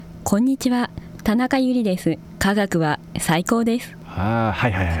こんにちは、田中ゆりです。科学は最高です。はいは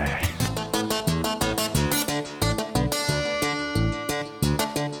いはいはい。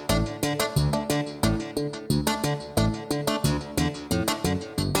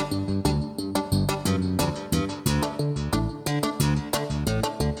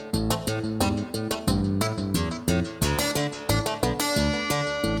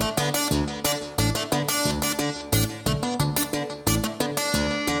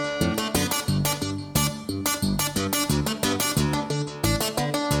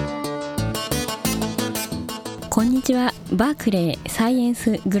こんにちは、バークレーサイエン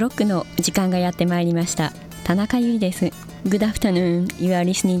スグロックの時間がやってまいりました。田中ゆりです。Good afternoon. You are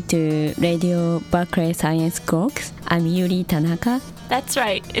listening to Radio Berkeley Science Grokks. I'm Yuri Tanaka. That's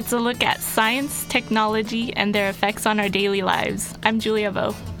right. It's a look at science, technology, and their effects on our daily lives. I'm Julia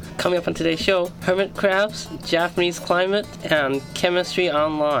Vo. Coming up on today's show, hermit crabs, Japanese climate, and chemistry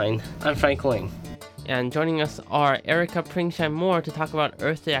online. I'm Frank Ling. And joining us are Erica Pringsheim-Moore to talk about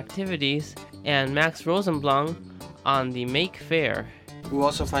Earth Day activities and Max Rosenblum on the Make Fair. We'll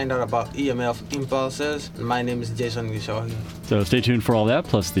also find out about EMF impulses. My name is Jason Gishohi. So stay tuned for all that,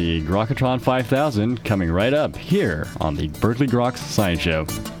 plus the Grokatron 5000 coming right up here on the Berkeley Groks Science Show.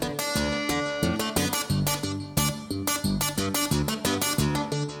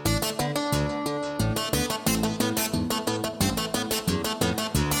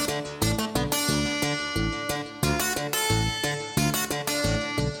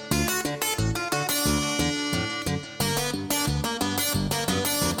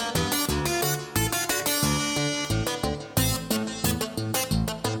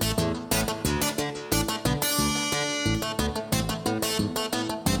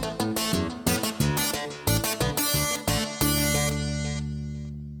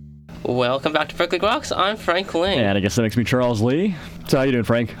 Welcome back to Berkeley Groks. I'm Frank Ling. And I guess that makes me Charles Lee. So how you doing,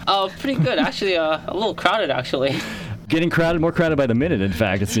 Frank? Oh, pretty good. Actually, a little crowded, actually. Getting crowded, more crowded by the minute, in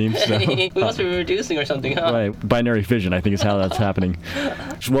fact, it seems. So. We must be reducing or something, huh? Right. Binary fission, I think, is how that's happening.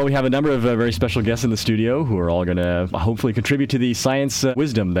 Well, we have a number of very special guests in the studio who are all going to hopefully contribute to the science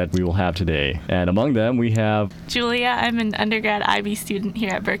wisdom that we will have today. And among them, we have... Julia, I'm an undergrad IB student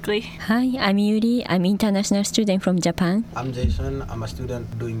here at Berkeley. Hi, I'm Yuri. I'm international student from Japan. I'm Jason. I'm a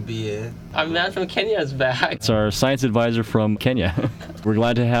student doing BA. Our man from Kenya is back. It's our science advisor from Kenya. We're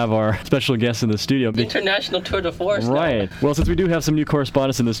glad to have our special guests in the studio. International tour de force. Right. Now. Well, since we do have some new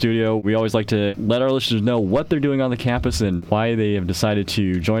correspondents in the studio, we always like to let our listeners know what they're doing on the campus and why they have decided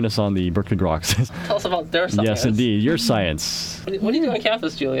to join us on the Berkeley Groks. Tell us about their science. Yes, indeed. Your science. What do you do on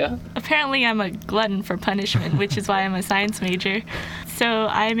campus, Julia? Apparently, I'm a glutton for punishment, which is why I'm a science major. So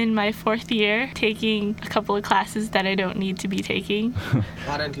I'm in my 4th year, taking a couple of classes that I don't need to be taking.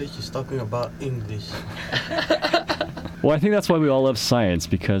 Apparently, she's talking about English. Well, I think that's why we all love science,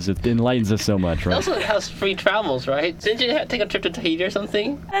 because it enlightens us so much, right? It also has free travels, right? Didn't you take a trip to Tahiti or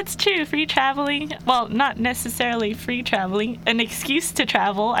something? That's true, free traveling. Well, not necessarily free traveling. An excuse to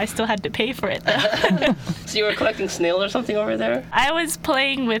travel. I still had to pay for it, though. So you were collecting snails or something over there? I was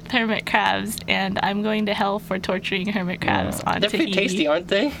playing with hermit crabs, and I'm going to hell for torturing hermit crabs on They're Tahiti. pretty tasty, aren't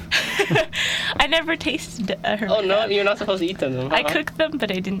they? I never tasted a hermit Oh, no? crab. You're not supposed to eat them, huh? I cooked them, but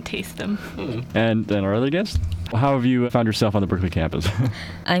I didn't taste them. And our other guest? How have you found yourself on the Berkeley campus?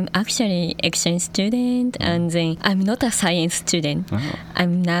 I'm actually exchange student, and then I'm not a science student. Oh.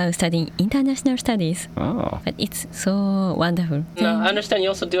 I'm now studying international studies. Oh. But it's so wonderful. Now, I understand you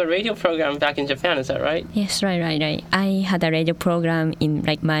also do a radio program back in Japan, is that right? Yes, right. I had a radio program in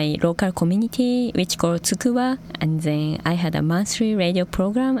my local community, which called Tsukuba, and then I had a monthly radio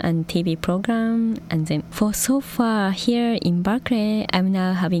program and TV program, and then for so far here in Berkeley, I'm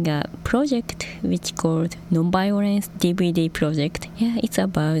now having a project which called Nonviolence DVD project. Yeah, it's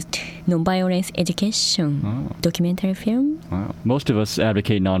about nonviolence education documentary film. Wow. Most of us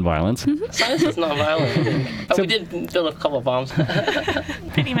advocate nonviolence. Science is not violent. But we did build a couple of bombs.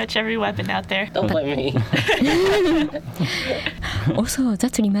 Pretty much every weapon out there. Don't blame me. Also,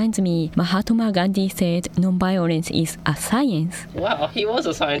 that reminds me, Mahatma Gandhi said nonviolence is a science. Wow, he was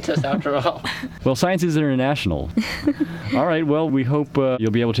a scientist after all. Well, science is international. All right, well, we hope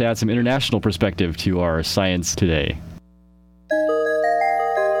you'll be able to add some international perspective to our science today.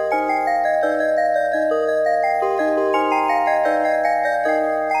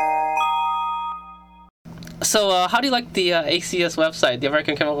 So, how do you like the ACS website, the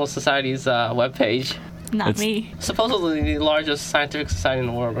American Chemical Society's webpage? Not me. Supposedly the largest scientific society in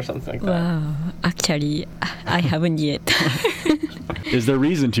the world or something like that. Wow, actually, I haven't yet. Is there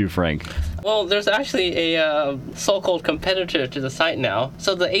reason to, Frank? Well, there's actually a so-called competitor to the site now.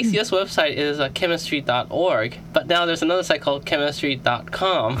 So the ACS website is chemistry.org, but now there's another site called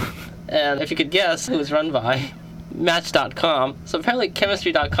chemistry.com. And if you could guess who it's run by, Match.com. So apparently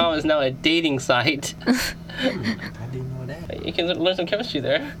chemistry.com is now a dating site. I didn't know that. You can learn some chemistry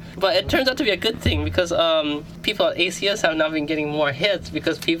there. But it turns out to be a good thing because people at ACS have now been getting more hits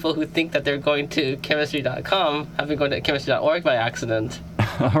because people who think that they're going to chemistry.com have been going to chemistry.org by accident.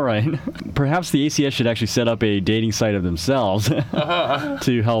 All right. Perhaps the ACS should actually set up a dating site of themselves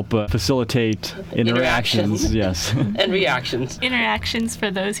to help facilitate interactions. Yes. And reactions. Interactions for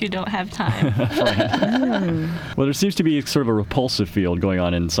those who don't have time. Well, there seems to be sort of a repulsive field going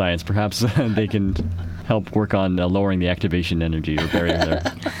on in science. Perhaps they can help work on lowering the activation energy or barrier there.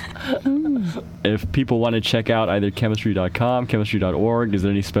 If people want to check out either chemistry.com, chemistry.org, is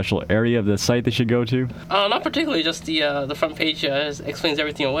there any special area of the site they should go to? Not particularly, just the front page explains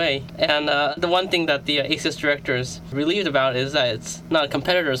everything away. And the one thing that the ACS director is relieved about is that it's not a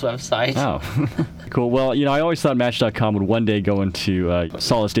competitor's website. Oh, cool. Well, I always thought Match.com would one day go into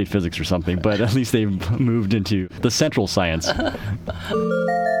solid-state physics or something, but at least they've moved into the central science.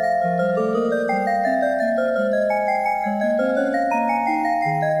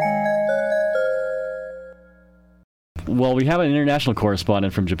 Well, we have an international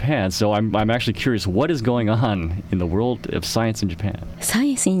correspondent from Japan, so I'm actually curious, what is going on in the world of science in Japan?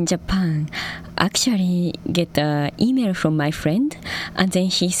 Science in Japan. Actually, get an email from my friend, and then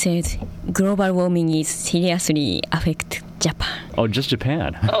he said global warming is seriously affect Japan. Oh, just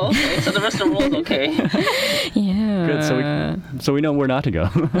Japan. Oh, okay. So the rest of the world, okay. Yeah. Good. So we know where not to go.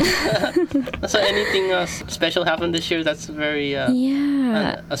 So anything special happened this year that's very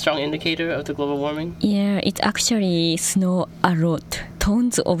a strong indicator of the global warming? Yeah, it actually snow a lot,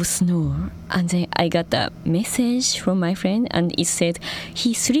 tons of snow. And then I got a message from my friend, and it said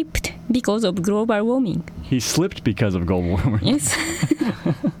he slipped because of global warming. He slipped because of global warming. Yes.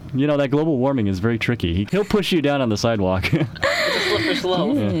 That global warming is very tricky. He'll push you down on the sidewalk. It's a slippery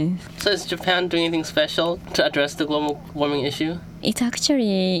slope. Yeah. So is Japan doing anything special to address the global warming issue? It's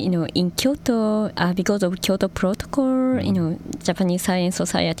actually, in Kyoto, because of Kyoto Protocol, Japanese Science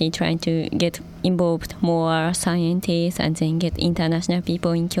Society trying to get involved more scientists and then get international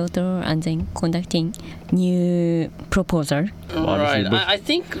people in Kyoto and then conducting new proposal. Right. I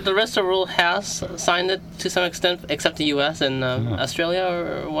think the rest of the world has signed it to some extent, except the U.S. and Australia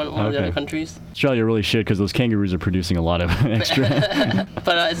or one of the other countries. Australia really should, because those kangaroos are producing a lot of extra.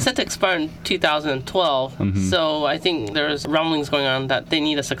 But it's set to expire in 2012, so I think there's rumblings going on that they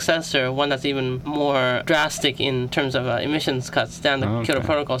need a successor, one that's even more drastic in terms of emissions cuts than the Kyoto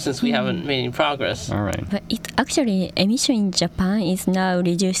Protocol, since we haven't made any progress. All right. But it actually, emission in Japan is now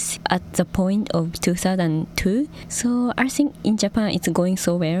reduced at the point of 2002. So I think in Japan it's going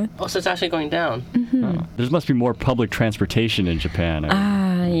so well. Oh, so it's actually going down. Oh. There must be more public transportation in Japan.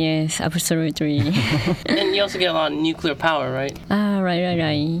 Yes, absolutely. And you also get a lot of nuclear power, right?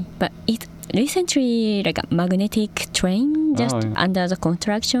 Right. But it recently, like a magnetic train just under the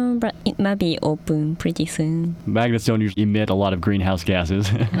construction, but it might be open pretty soon. Magnets don't usually emit a lot of greenhouse gases.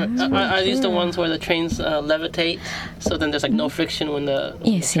 Are these the ones where the trains levitate? So then there's no friction when the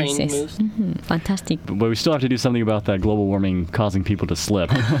train moves? Mm-hmm. Fantastic. But we still have to do something about that global warming causing people to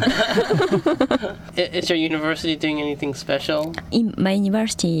slip. Is your university doing anything special? In my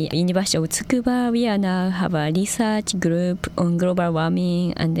university of Tsukuba, we are now have a research group on global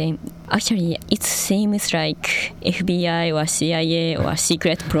warming, and then actually it seems like FBI or CIA or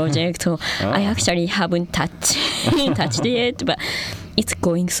secret project. So I actually haven't touched it yet, but it's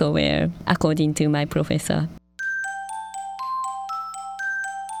going so well according to my professor.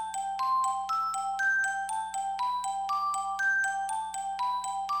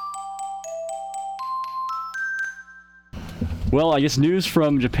 Well, I guess news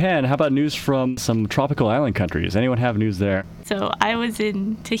from Japan. How about news from some tropical island countries? Anyone have news there? So I was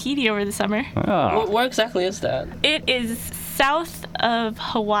in Tahiti over the summer. Where exactly is that? It is south of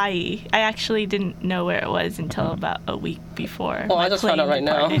Hawaii. I actually didn't know where it was until about a week before. Oh, I just found out right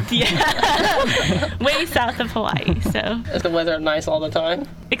now. Yeah. Way south of Hawaii. So. Is the weather nice all the time?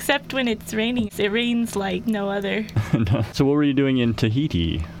 Except when it's raining. It rains like no other. So what were you doing in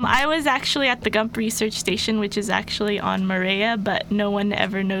Tahiti? I was actually at the Gump Research Station, which is actually on Moorea, but no one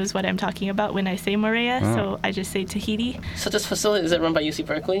ever knows what I'm talking about when I say Moorea, so I just say Tahiti. So this facility, is it run by UC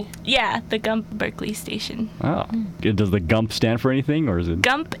Berkeley? Yeah, the Gump Berkeley Station. Oh. Does the Gump stand for anything? thing, or is it?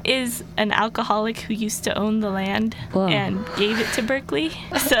 Gump is an alcoholic who used to own the land Wow. and gave it to Berkeley.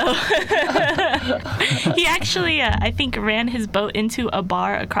 So he actually, I think, ran his boat into a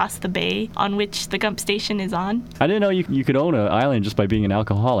bar across the bay on which the Gump station is on. I didn't know you could own an island just by being an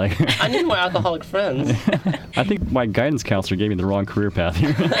alcoholic. I need more alcoholic friends. I think my guidance counselor gave me the wrong career path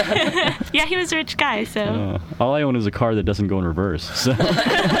here. Yeah, he was a rich guy, so. All I own is a car that doesn't go in reverse. So.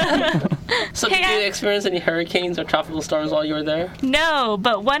 So did you experience any hurricanes or tropical storms while you were there? No,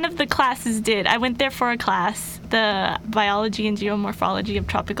 but one of the classes did. I went there for a class, the Biology and Geomorphology of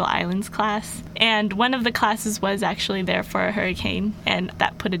Tropical Islands class, and one of the classes was actually there for a hurricane, and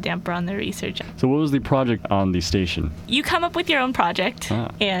that put a damper on the research. So what was the project on the station? You come up with your own project,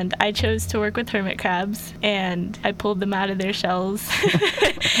 and I chose to work with hermit crabs, and I pulled them out of their shells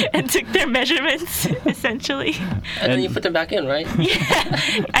and took their measurements, essentially. And then you put them back in, right?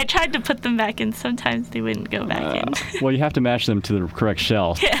 Yeah, I tried to put them back in. Sometimes they wouldn't go back in. Well, you have to match them to the correct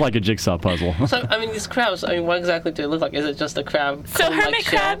shell. Yeah. It's like a jigsaw puzzle. So, I mean, these crabs, what exactly do they look like? Is it just a crab? So cone-like hermit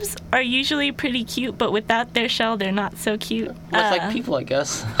shell? crabs are usually pretty cute, but without their shell, they're not so cute. Much like people, I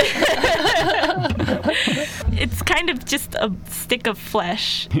guess. It's kind of just a stick of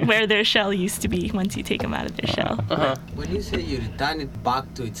flesh where their shell used to be once you take them out of their shell. When you say you return it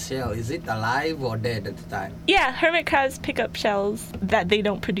back to its shell, is it alive or dead at the time? Yeah, hermit crabs pick up shells that they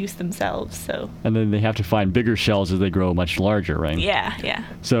don't produce themselves, so. And then they have to find bigger shells as they grow much larger, right? Yeah.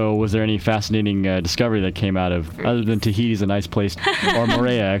 So was there any fascinating discovery that came out of, other than Tahiti's a nice place, or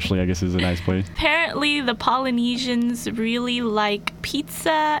Moorea actually, I guess, is a nice place? Apparently, the Polynesians really like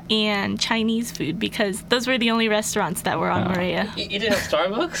pizza and Chinese food because those were the only restaurants that were on Moorea. You didn't have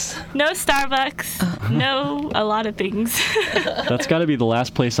Starbucks? No Starbucks, no a lot of things. That's got to be the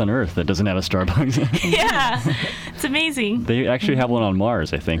last place on Earth that doesn't have a Starbucks. Yeah, it's amazing. They actually have one on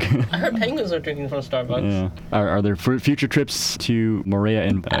Mars, I think. I heard penguins are drinking from Starbucks. Yeah. Are there future trips to Moorea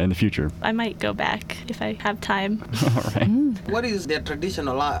in the future? I might go back if I have time. All right. What is their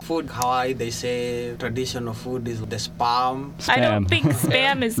traditional food? Hawaii, they say traditional food is the spam. I don't Spam. think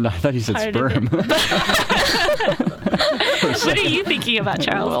spam is No, I thought you said part of sperm. it. What are you thinking about,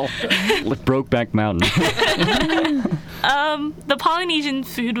 Charles? Look, Brokeback Mountain. The Polynesian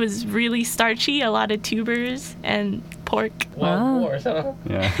food was really starchy, a lot of tubers and pork. Wild Wars, huh?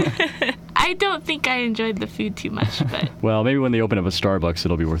 Yeah. I don't think I enjoyed the food too much, but Well, maybe when they open up a Starbucks,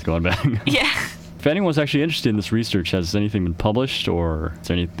 it'll be worth going back. yeah. If anyone's actually interested in this research, has anything been published, or is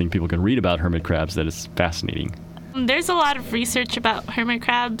there anything people can read about hermit crabs that is fascinating? There's a lot of research about hermit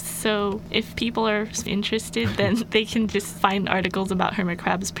crabs, so if people are interested, then they can just find articles about hermit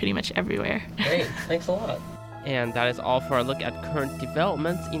crabs pretty much everywhere. Great, thanks a lot. And that is all for our look at current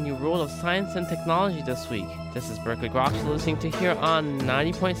developments in the world of science and technology this week. This is Berkeley Groks listening to here on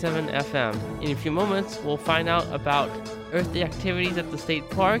 90.7 FM. In a few moments, we'll find out about Earth Day activities at the state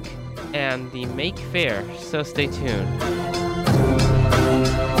park and the Make Fair, so stay tuned.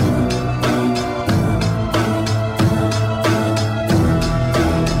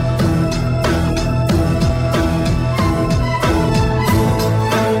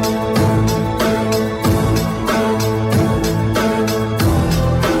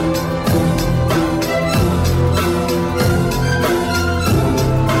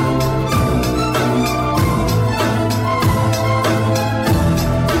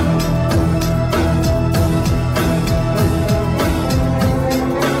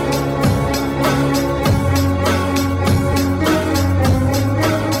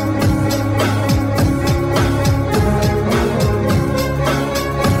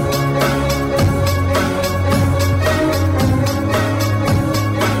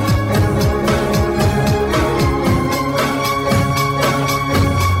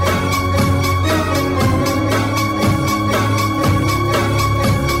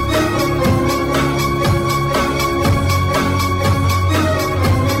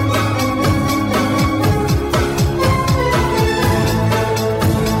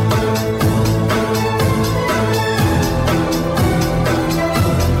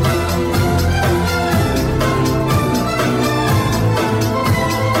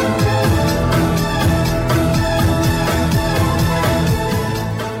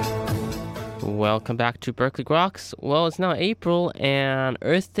 Welcome back to Berkeley Groks. Well, it's now April and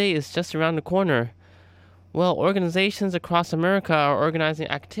Earth Day is just around the corner. Well, organizations across America are organizing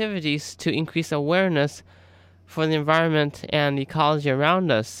activities to increase awareness for the environment and the ecology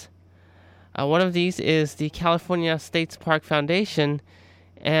around us. One of these is the California States Park Foundation,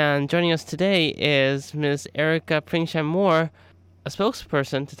 and joining us today is Ms. Erica Pringsheim-Moore, a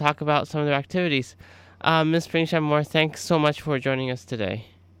spokesperson, to talk about some of their activities. Ms. Pringsheim-Moore, thanks so much for joining us today.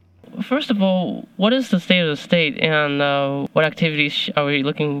 first of all, what is the state of the state, and what activities are we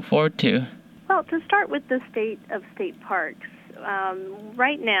looking forward to? Well, to start with the state of state parks,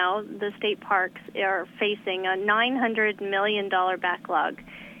 right now the state parks are facing a $900 million backlog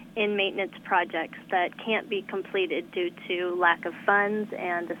in maintenance projects that can't be completed due to lack of funds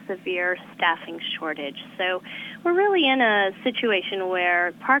and a severe staffing shortage. So we're really in a situation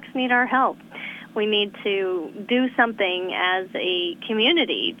where parks need our help. We need to do something as a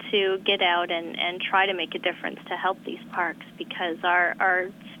community to get out and try to make a difference to help these parks, because our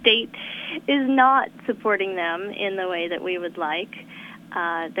state is not supporting them in the way that we would like.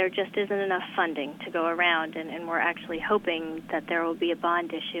 There just isn't enough funding to go around, and we're actually hoping that there will be a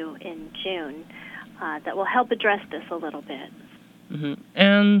bond issue in June that will help address this a little bit. Mm-hmm.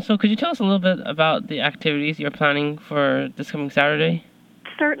 And so could you tell us a little bit about the activities you're planning for this coming Saturday?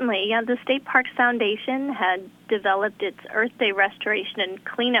 Certainly. Yeah, the State Parks Foundation had developed its Earth Day Restoration and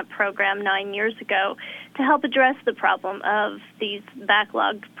Cleanup Program 9 years ago to help address the problem of these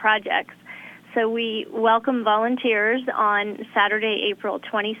backlogged projects. So we welcome volunteers on Saturday, April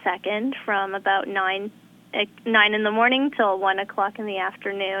 22nd from about 9 in the morning till 1 o'clock in the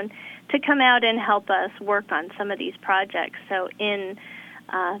afternoon to come out and help us work on some of these projects. So in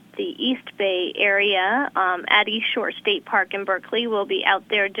the East Bay area at East Shore State Park in Berkeley, we'll be out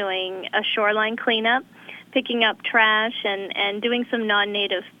there doing a shoreline cleanup, picking up trash, and doing some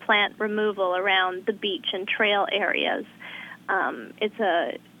non-native plant removal around the beach and trail areas. It's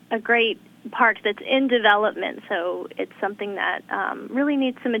a great park that's in development, so it's something that really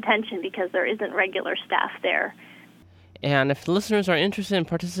needs some attention because there isn't regular staff there. And if listeners are interested in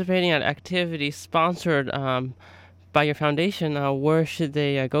participating at activities sponsored by your foundation, where should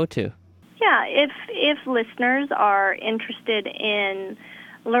they go to? Yeah, if listeners are interested in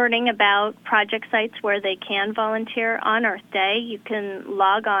learning about project sites where they can volunteer on Earth Day, you can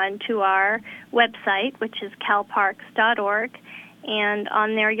log on to our website, which is calparks.org, and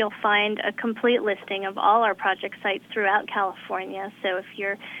on there you'll find a complete listing of all our project sites throughout California. So if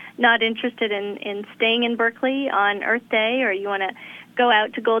you're not interested in staying in Berkeley on Earth Day, or you want to go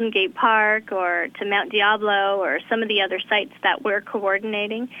out to Golden Gate Park or to Mount Diablo or some of the other sites that we're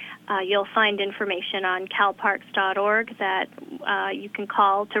coordinating, you'll find information on calparks.org that you can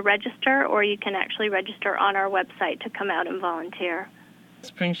call to register, or you can actually register on our website to come out and volunteer.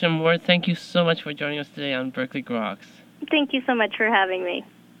 Pringshan Moore, thank you so much for joining us today on Berkeley Grokks. Thank you so much for having me.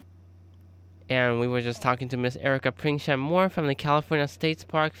 And we were just talking to Miss Erica Pringshan Moore from the California State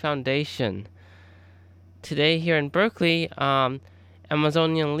Parks Foundation. Today here in Berkeley,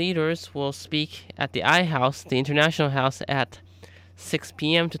 Amazonian leaders will speak at the iHouse, the International House, at 6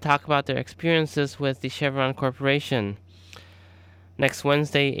 p.m. to talk about their experiences with the Chevron Corporation. Next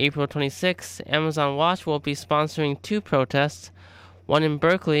Wednesday, April 26, Amazon Watch will be sponsoring 2 protests, one in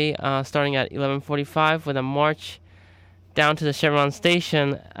Berkeley starting at 11:45 with a march down to the Chevron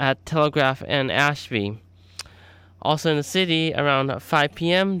station at Telegraph and Ashby. Also in the city, around 5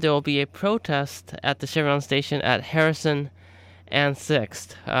 p.m., there will be a protest at the Chevron station at Harrison and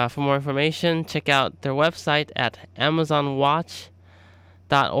 6th. For more information, check out their website at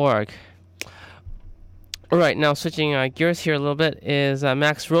amazonwatch.org. All right, now switching gears here a little bit is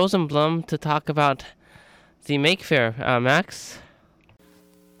Max Rosenblum to talk about the Make Fair. Max?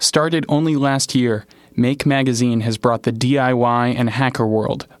 Started only last year, Make Magazine has brought the DIY and hacker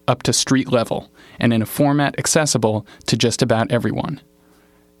world up to street level and in a format accessible to just about everyone.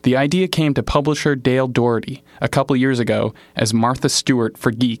 The idea came to publisher Dale Doherty a couple years ago as Martha Stewart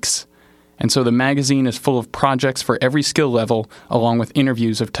for Geeks, and so the magazine is full of projects for every skill level along with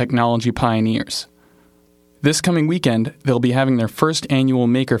interviews of technology pioneers. This coming weekend, they'll be having their first annual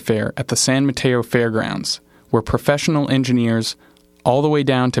Maker Fair at the San Mateo Fairgrounds, where professional engineers, all the way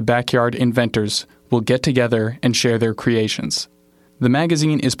down to backyard inventors, will get together and share their creations. The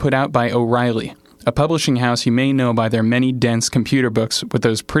magazine is put out by O'Reilly, a publishing house you may know by their many dense computer books with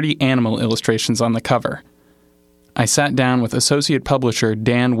those pretty animal illustrations on the cover. I sat down with associate publisher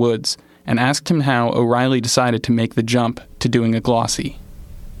Dan Woods and asked him how O'Reilly decided to make the jump to doing a glossy.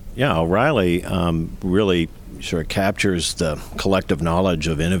 Yeah, O'Reilly really sort of captures the collective knowledge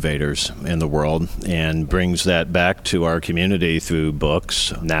of innovators in the world and brings that back to our community through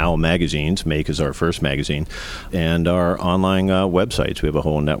books, now magazines. Make is our first magazine, and our online websites. We have a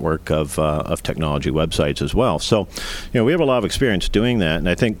whole network of technology websites as well. So, we have a lot of experience doing that, and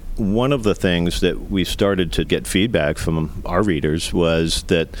I think one of the things that we started to get feedback from our readers was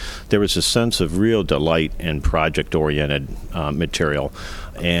that there was a sense of real delight in project-oriented material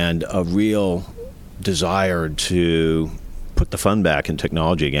and a real desire to put the fun back in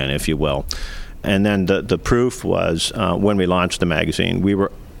technology again, if you will. And then the proof was when we launched the magazine, we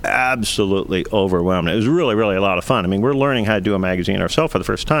were absolutely overwhelming. It was really, really a lot of fun. I mean, we're learning how to do a magazine ourselves for the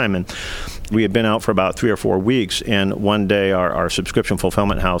first time, and we had been out for about 3 or 4 weeks, and one day our subscription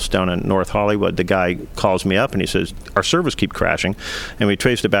fulfillment house down in North Hollywood, the guy calls me up and he says, our servers keep crashing, and we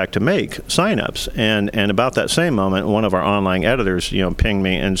traced it back to Make signups. And about that same moment, one of our online editors, pinged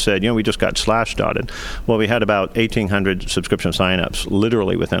me and said, we just got Slashdotted. Well, we had about 1,800 subscription signups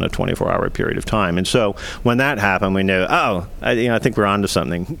literally within a 24-hour period of time. And so when that happened, we knew, I think we're onto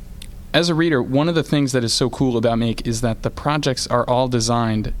something. As a reader, one of the things that is so cool about Make is that the projects are all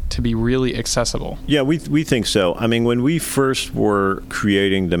designed to be really accessible. Yeah, we think so. I mean, when we first were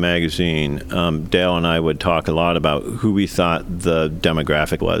creating the magazine, Dale and I would talk a lot about who we thought the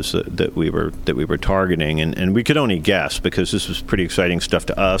demographic was that we were targeting, and we could only guess because this was pretty exciting stuff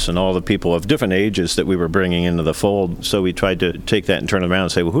to us and all the people of different ages that we were bringing into the fold. So we tried to take that and turn it around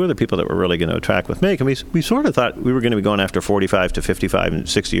and say, well, who are the people that we're really going to attract with Make? And we sort of thought we were going to be going after 45 to 55 and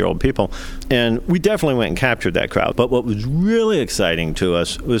 60-year-old people. And we definitely went and captured that crowd. But what was really exciting to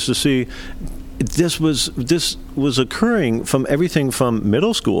us was to see this was occurring from everything from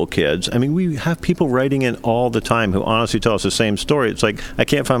middle school kids. I mean, we have people writing in all the time who honestly tell us the same story. It's like, I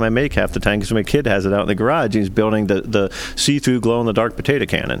can't find my Make half the time because my kid has it out in the garage. He's building the see-through glow-in-the-dark potato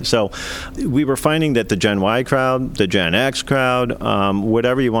cannon. So we were finding that the Gen Y crowd, the Gen X crowd,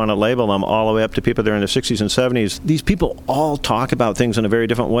 whatever you want to label them, all the way up to people that are in their 60s and 70s, these people all talk about things in a very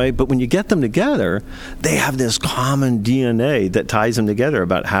different way. But when you get them together, they have this common DNA that ties them together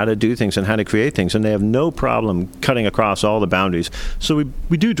about how to do things and how to create things, and they have no problem cutting across all the boundaries. So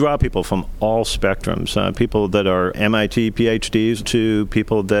we do draw people from all spectrums, people that are MIT PhDs to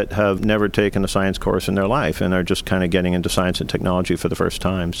people that have never taken a science course in their life and are just kind of getting into science and technology for the first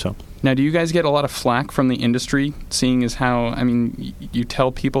time. So now, do you guys get a lot of flack from the industry, seeing as how, I mean, you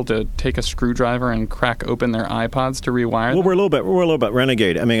tell people to take a screwdriver and crack open their iPods to rewire them? Well, we're a little bit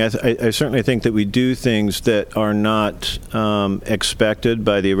renegade. I mean, I certainly think that we do things that are not expected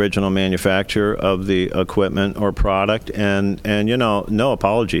by the original manufacturer of the equipment or product, and no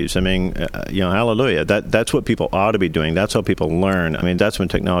apologies. I mean, hallelujah. That's what people ought to be doing. That's how people learn. I mean, that's when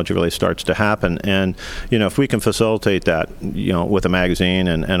technology really starts to happen. And if we can facilitate that, with a magazine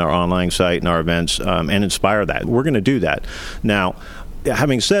and our online site and our events, and inspire that, we're going to do that. Now,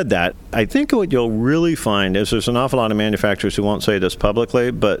 having said that, I think what you'll really find is there's an awful lot of manufacturers who won't say this publicly,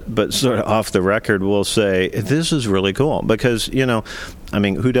 but sort of off the record will say, this is really cool. Because, I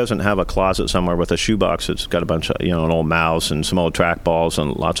mean, who doesn't have a closet somewhere with a shoebox that's got a bunch of, an old mouse and some old trackballs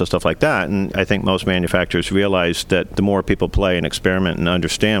and lots of stuff like that? And I think most manufacturers realize that the more people play and experiment and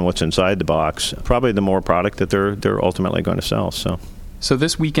understand what's inside the box, probably the more product that they're ultimately going to sell. So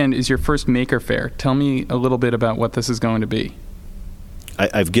this weekend is your first Maker Faire. Tell me a little bit about what this is going to be.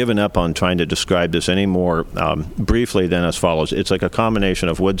 I've given up on trying to describe this any more briefly than as follows. It's like a combination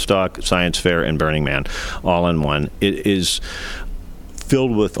of Woodstock, Science Fair, and Burning Man all in one. It is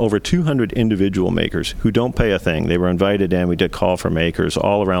filled with over 200 individual makers who don't pay a thing. They were invited in. We did call for makers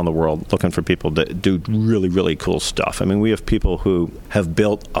all around the world looking for people that do really, really cool stuff. I mean, we have people who have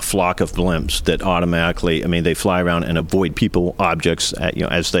built a flock of blimps that automatically, they fly around and avoid people, objects,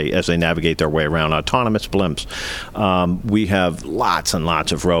 as they navigate their way around. Autonomous blimps. We have lots and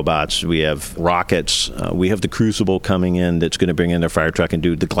lots of robots. We have rockets. We have the Crucible coming in that's going to bring in their fire truck and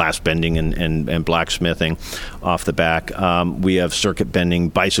do the glass bending and blacksmithing off the back. We have circuit bending,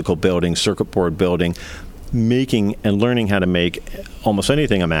 bicycle building, circuit board building, making and learning how to make almost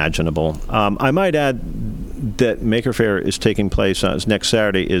anything imaginable. I might add that Maker Faire is taking place next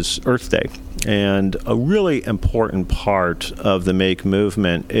Saturday is Earth Day. And a really important part of the Make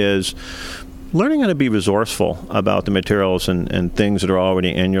movement is learning how to be resourceful about the materials and things that are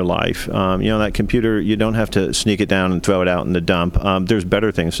already in your life. That computer, you don't have to sneak it down and throw it out in the dump. There's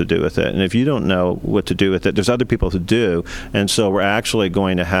better things to do with it. And if you don't know what to do with it, there's other people who do. And so we're actually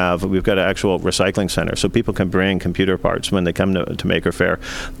going to we've got an actual recycling center. So people can bring computer parts when they come to Maker Faire.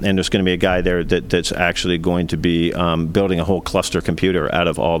 And there's going to be a guy there that's actually going to be building a whole cluster computer out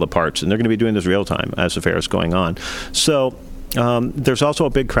of all the parts. And they're going to be doing this real time as the fair is going on. So there's also a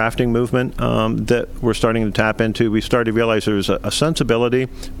big crafting movement that we're starting to tap into. We started to realize there's a sensibility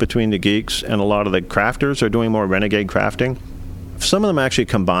between the geeks, and a lot of the crafters are doing more renegade crafting. Some of them actually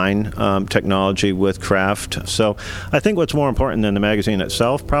combine technology with craft. So I think what's more important than the magazine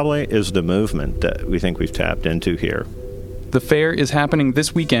itself probably is the movement that we think we've tapped into here. The fair is happening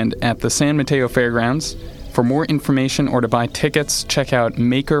this weekend at the San Mateo Fairgrounds. For more information or to buy tickets, check out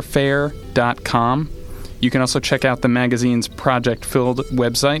makerfair.com. You can also check out the magazine's project-filled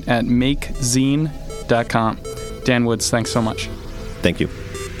website at makezine.com. Dan Woods, thanks so much. Thank you.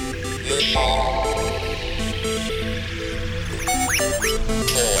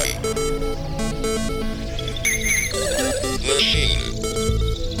 Okay.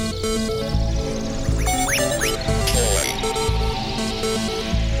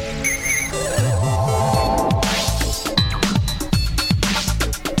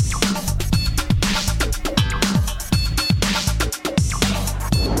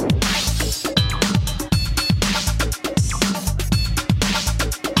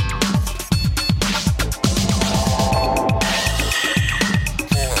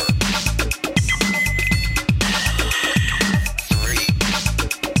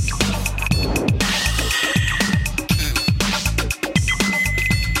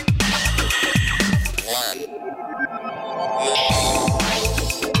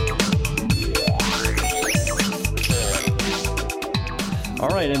 All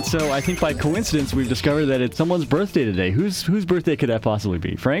right, and so I think by coincidence we've discovered that it's someone's birthday today. Whose birthday could that possibly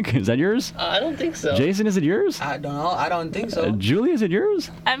be? Frank, is that yours? I don't think so. Jason, is it yours? I don't know. I don't think so. Julie, is it yours?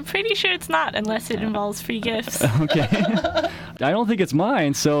 I'm pretty sure it's not, unless it involves free gifts. Okay. I don't think it's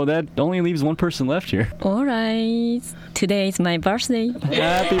mine, so that only leaves one person left here. All right. Today is my birthday.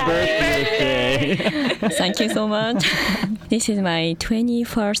 Happy birthday! Thank you so much. This is my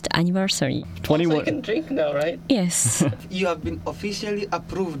 21st anniversary. So 21. you can drink now, right? Yes. You have been officially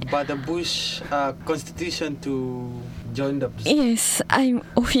approved by the Bush Constitution to join the. Yes, I'm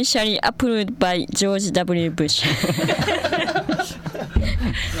officially approved by George W. Bush.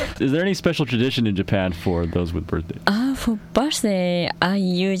 Is there any special tradition in Japan for those with birthdays? For birthday, I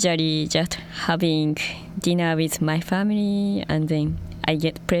usually just having dinner with my family and then I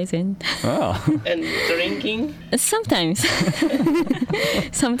get present. Oh. And drinking? Sometimes.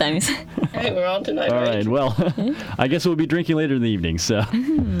 Sometimes. Hey, we're on tonight, All right? right, well, I guess we'll be drinking later in the evening, so.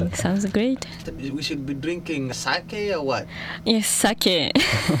 Sounds great. We should be drinking sake or what? Yes, sake.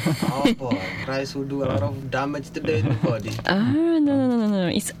 Oh boy, rice will do a lot of damage today in the body.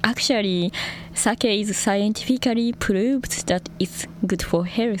 No. It's actually, sake is scientifically proved that it's good for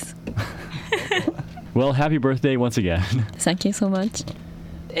health. Well, happy birthday once again. Thank you so much.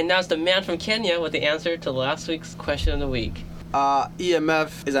 And now it's the man from Kenya with the answer to last week's question of the week.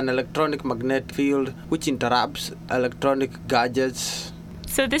 EMF is an electronic magnetic field which interrupts electronic gadgets.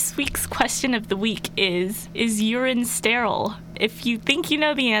 So this week's question of the week is urine sterile? If you think you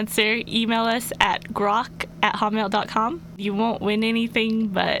know the answer, email us at grok@hotmail.com. You won't win anything,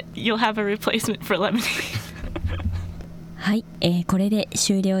 but you'll have a replacement for lemonade. はい、これで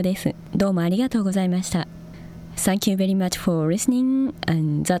終了です。どうもありがとうございました。Thank you very much for listening,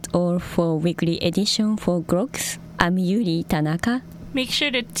 and that's all for weekly edition for Groks. I'm Yuri Tanaka. Make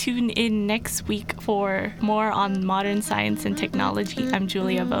sure to tune in next week for more on modern science and technology. I'm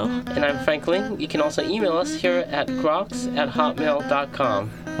Julia Vo. And I'm Frank Ling. You can also email us here at groks@hotmail.com.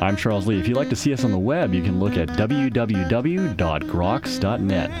 I'm Charles Lee. If you'd like to see us on the web, you can look at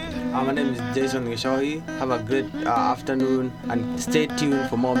www.groks.net. My name is Jason Gishohi. Have a great afternoon and stay tuned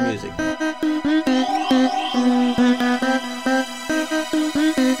for more music.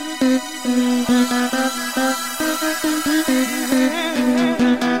 Thank you.